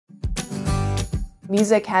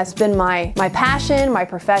Music has been my passion, my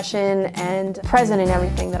profession, and present in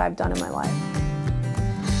everything that I've done in my life.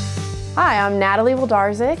 Hi, I'm Natalie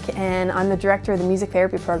Wlodarczyk, and I'm the director of the music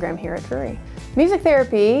therapy program here at Drury. Music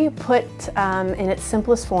therapy, put in its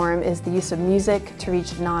simplest form, is the use of music to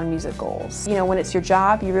reach non-music goals. You know, when it's your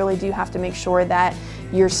job, you really do have to make sure that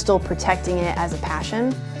you're still protecting it as a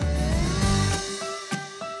passion.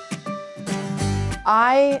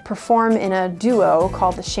 I perform in a duo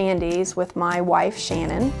called the Shandies with my wife,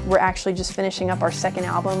 Shannon. We're actually just finishing up our second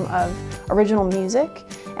album of original music,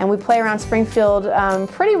 and we play around Springfield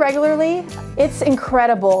pretty regularly. It's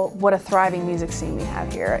incredible what a thriving music scene we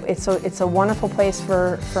have here. It's a wonderful place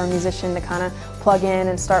for a musician to kind of plug in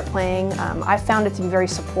and start playing. I found it to be very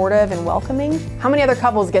supportive and welcoming. How many other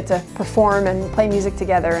couples get to perform and play music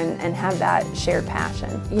together and have that shared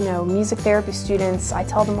passion? You know, music therapy students, I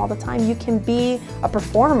tell them all the time, you can be a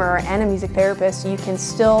performer and a music therapist. You can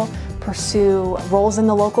still pursue roles in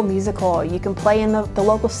the local musical. You can play in the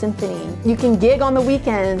local symphony. You can gig on the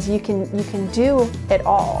weekends. You can do it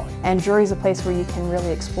all. And Drury's a place where you can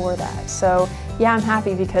really explore that. So yeah, I'm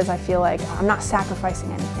happy because I feel like I'm not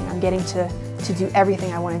sacrificing anything. I'm getting to do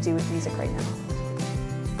everything I want to do with music right now.